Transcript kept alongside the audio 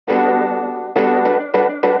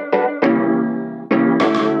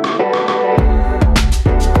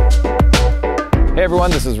everyone,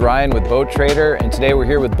 this is Ryan with Boat Trader, and today we're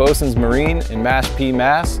here with Bosun's Marine in Mashpee,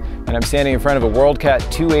 Mass, and I'm standing in front of a WorldCat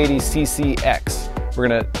 280CC-X. We're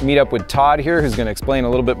going to meet up with Todd here, who's going to explain a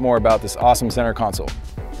little bit more about this awesome center console.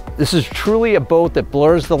 This is truly a boat that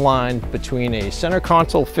blurs the line between a center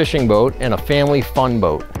console fishing boat and a family fun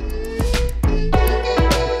boat.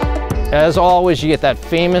 As always, you get that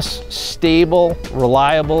famous, stable,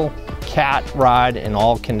 reliable cat ride in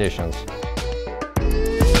all conditions.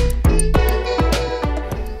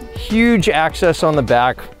 Huge access on the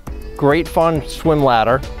back, great fun swim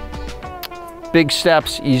ladder, big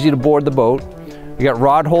steps, easy to board the boat. You got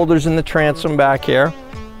rod holders in the transom back here,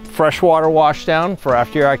 freshwater washdown for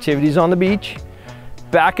after your activities on the beach.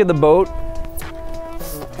 Back of the boat,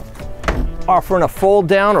 offering a fold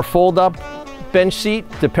down or fold up bench seat,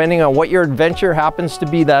 depending on what your adventure happens to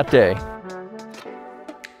be that day.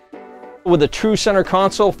 With a true center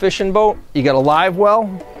console fishing boat, you got a live well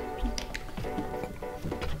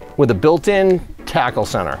with a built-in tackle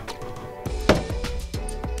center.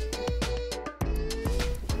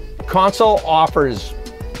 Console offers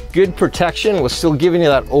good protection while still giving you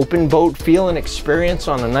that open boat feel and experience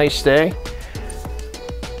on a nice day.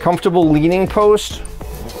 Comfortable leaning post.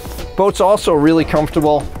 Boat's also really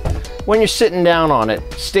comfortable when you're sitting down on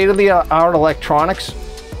it. State-of-the-art electronics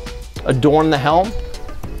adorn the helm.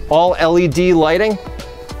 All LED lighting.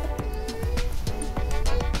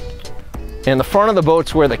 And the front of the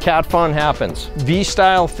boat's where the cat fun happens.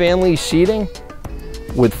 V-style family seating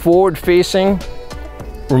with forward-facing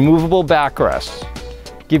removable backrests.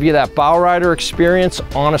 Give you that bow rider experience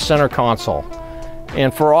on a center console.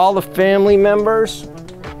 And for all the family members,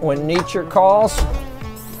 when nature calls,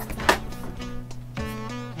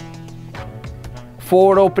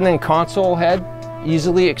 forward opening console head,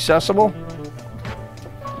 easily accessible.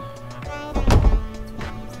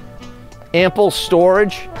 Ample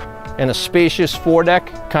storage and a spacious foredeck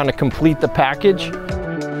kind of complete the package.